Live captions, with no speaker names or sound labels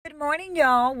Morning,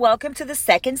 y'all. Welcome to the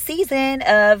second season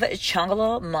of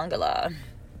Chungala Mangala.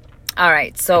 All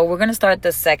right, so we're gonna start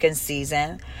the second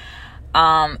season.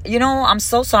 I'm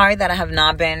so sorry that I have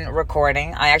not been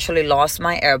recording. I actually lost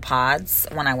my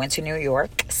AirPods when I went to New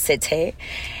York City,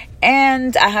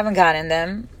 and I haven't gotten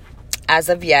them as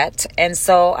of yet. And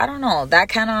so I don't know.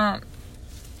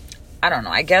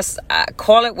 I guess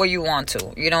call it what you want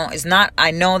to. It's not.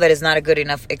 I know that it's not a good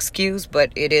enough excuse,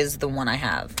 but it is the one I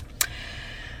have.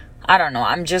 I don't know.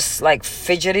 I'm just like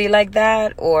fidgety like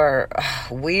that or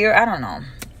weird. I don't know.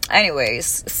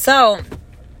 Anyways, so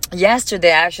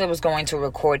yesterday I actually was going to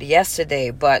record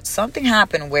yesterday, but something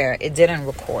happened where it didn't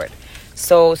record.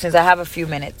 So since I have a few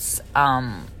minutes,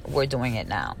 we're doing it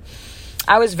now.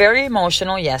 I was very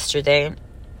emotional yesterday.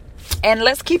 And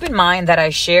let's keep in mind that I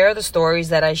share the stories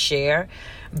that I share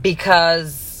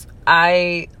because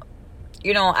I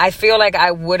feel like I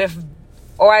would have,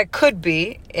 or I could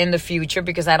be in the future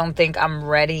because I don't think I'm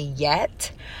ready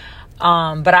yet.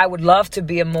 But I would love to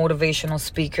be a motivational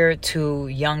speaker to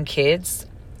young kids.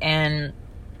 And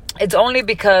it's only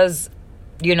because,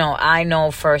 I know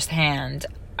firsthand,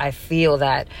 I feel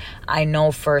that I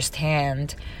know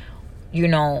firsthand,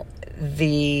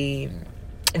 the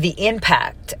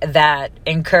impact that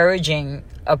encouraging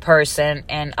a person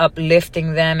and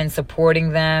uplifting them and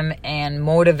supporting them and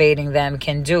motivating them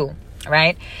can do,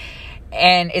 right?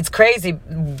 And it's crazy.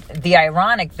 The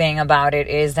ironic thing about it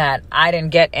is that I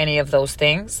didn't get any of those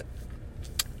things.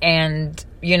 And,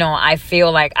 I feel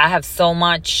like I have so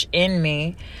much in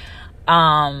me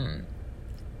to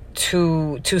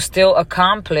still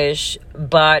accomplish,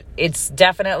 but it's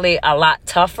definitely a lot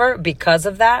tougher because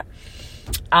of that.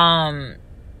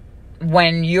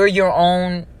 When you're your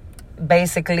own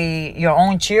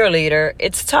cheerleader,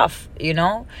 it's tough,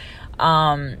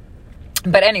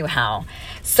 But anyhow,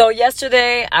 so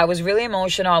yesterday I was really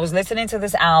emotional. I was listening to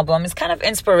this album. It's kind of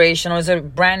inspirational. It's a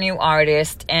brand new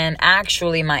artist. And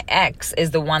actually my ex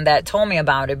is the one that told me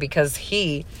about it because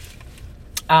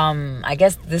I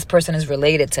guess this person is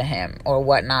related to him or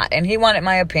whatnot. And he wanted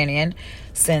my opinion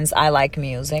since I like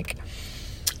music.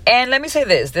 And let me say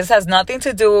this has nothing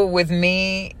to do with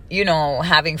me,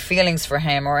 having feelings for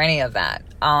him or any of that.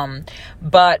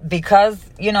 But because,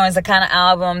 it's a kind of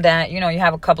album that, you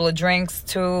have a couple of drinks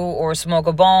to or smoke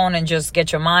a bone and just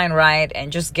get your mind right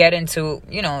and just get into,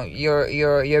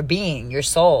 your being, your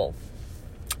soul.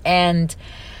 And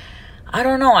I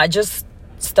don't know, I just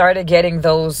started getting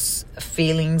those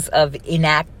feelings of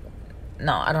I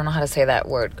don't know how to say that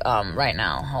word right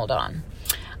now. Hold on.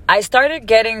 I started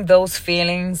getting those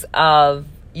feelings of,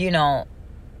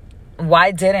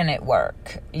 why didn't it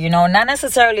work? Not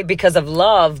necessarily because of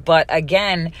love, but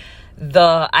again,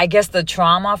 the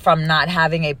trauma from not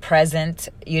having a present,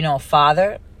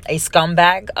 father, a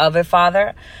scumbag of a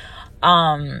father,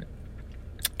 and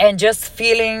just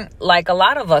feeling like a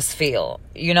lot of us feel,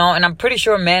 and I'm pretty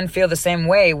sure men feel the same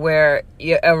way where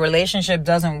a relationship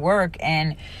doesn't work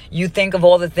and you think of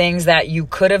all the things that you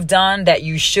could have done, that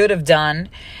you should have done,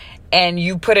 and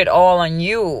you put it all on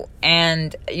you.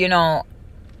 And,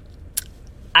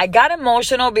 I got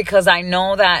emotional because I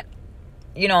know that,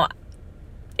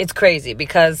 it's crazy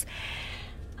because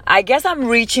I guess I'm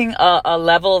reaching a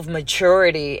level of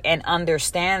maturity and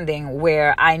understanding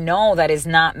where I know that it's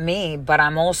not me, but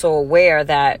I'm also aware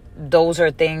that those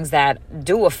are things that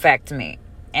do affect me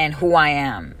and who I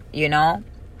am,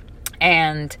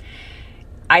 And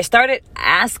I started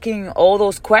asking all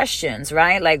those questions,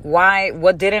 right? Like, why,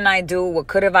 what didn't I do?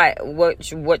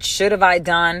 What should have I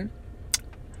done?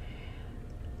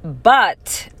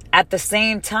 But at the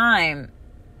same time,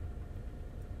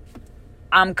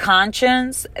 I'm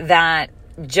conscious that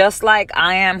just like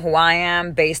I am who I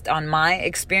am based on my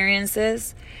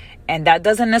experiences, and that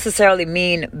doesn't necessarily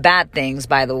mean bad things,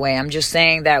 by the way. I'm just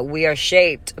saying that we are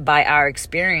shaped by our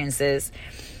experiences.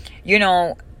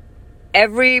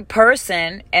 Every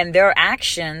person and their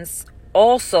actions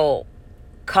also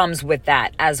comes with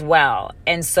that as well.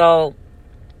 And so,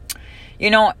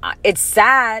 it's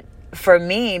sad for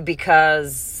me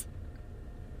because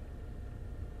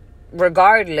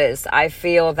regardless, I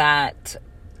feel that,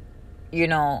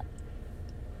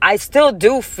 I still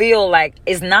do feel like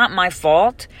it's not my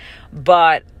fault,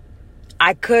 but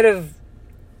I could have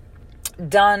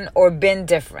done or been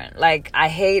different. Like, I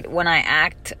hate when I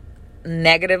act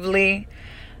negatively.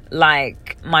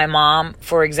 Like my mom,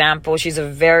 for example, she's a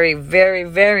very, very,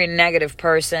 very negative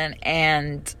person.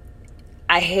 And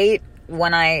I hate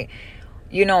when I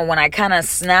kind of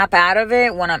snap out of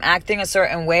it, when I'm acting a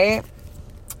certain way.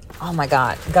 Oh my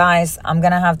God, guys, I'm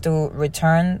going to have to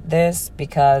return this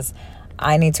because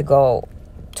I need to go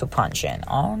to punch in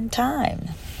on time.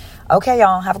 Okay,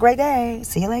 y'all. Have a great day.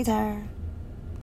 See you later.